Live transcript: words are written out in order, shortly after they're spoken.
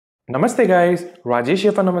Namaste guys, Rajesh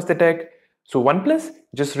here for Namaste Tech. So OnePlus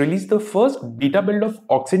just released the first beta build of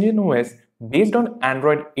OxygenOS based on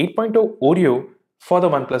Android 8.0 Oreo for the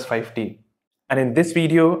OnePlus 5T. And in this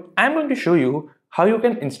video, I'm going to show you how you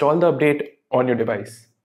can install the update on your device.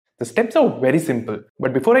 The steps are very simple,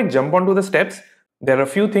 but before I jump onto the steps, there are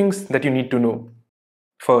a few things that you need to know.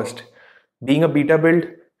 First, being a beta build,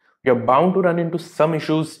 you're bound to run into some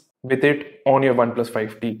issues with it on your OnePlus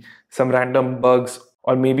 5T, some random bugs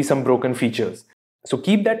or maybe some broken features. So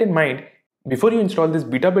keep that in mind before you install this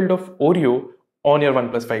beta build of Oreo on your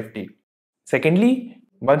OnePlus 5T. Secondly,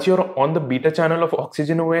 once you're on the beta channel of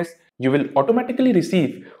OxygenOS, you will automatically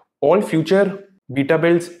receive all future beta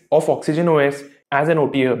builds of OxygenOS as an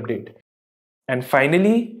OTA update. And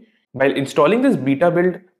finally, while installing this beta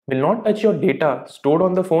build will not touch your data stored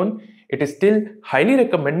on the phone, it is still highly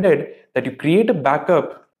recommended that you create a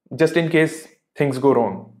backup just in case things go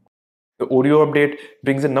wrong. The Oreo update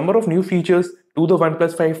brings a number of new features to the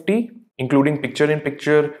OnePlus 5T, including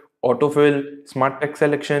picture-in-picture, autofill, smart text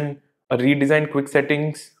selection, a redesigned quick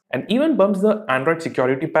settings, and even bumps the Android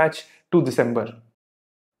security patch to December.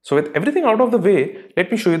 So with everything out of the way,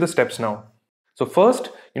 let me show you the steps now. So first,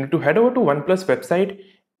 you need to head over to OnePlus website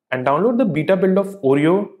and download the beta build of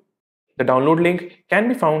Oreo. The download link can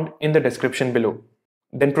be found in the description below.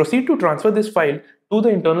 Then proceed to transfer this file to the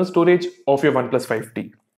internal storage of your OnePlus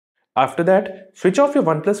 5T. After that, switch off your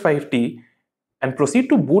OnePlus 5T and proceed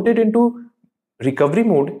to boot it into recovery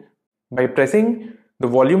mode by pressing the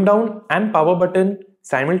volume down and power button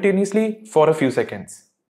simultaneously for a few seconds.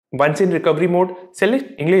 Once in recovery mode,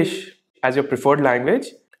 select English as your preferred language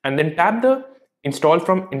and then tap the Install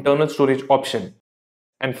from Internal Storage option.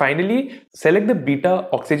 And finally, select the beta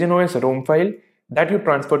OxygenOS ROM file that you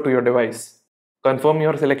transferred to your device. Confirm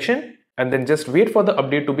your selection and then just wait for the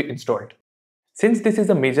update to be installed. Since this is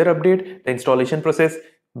a major update, the installation process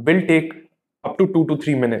will take up to 2 to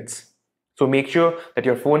 3 minutes. So make sure that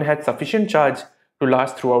your phone has sufficient charge to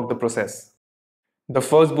last throughout the process. The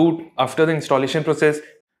first boot after the installation process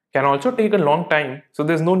can also take a long time, so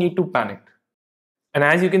there's no need to panic. And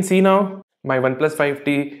as you can see now, my OnePlus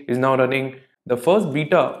 5T is now running the first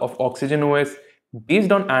beta of OxygenOS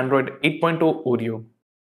based on Android 8.0 Oreo.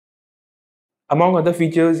 Among other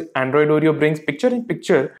features, Android Oreo brings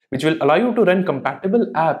picture-in-picture, which will allow you to run compatible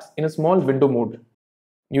apps in a small window mode.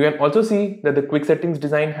 You can also see that the quick settings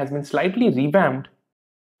design has been slightly revamped.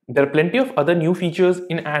 There are plenty of other new features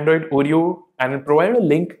in Android Oreo, and I'll provide a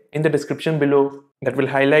link in the description below that will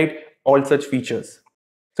highlight all such features.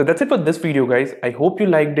 So that's it for this video guys. I hope you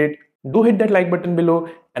liked it. Do hit that like button below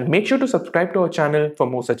and make sure to subscribe to our channel for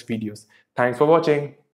more such videos. Thanks for watching.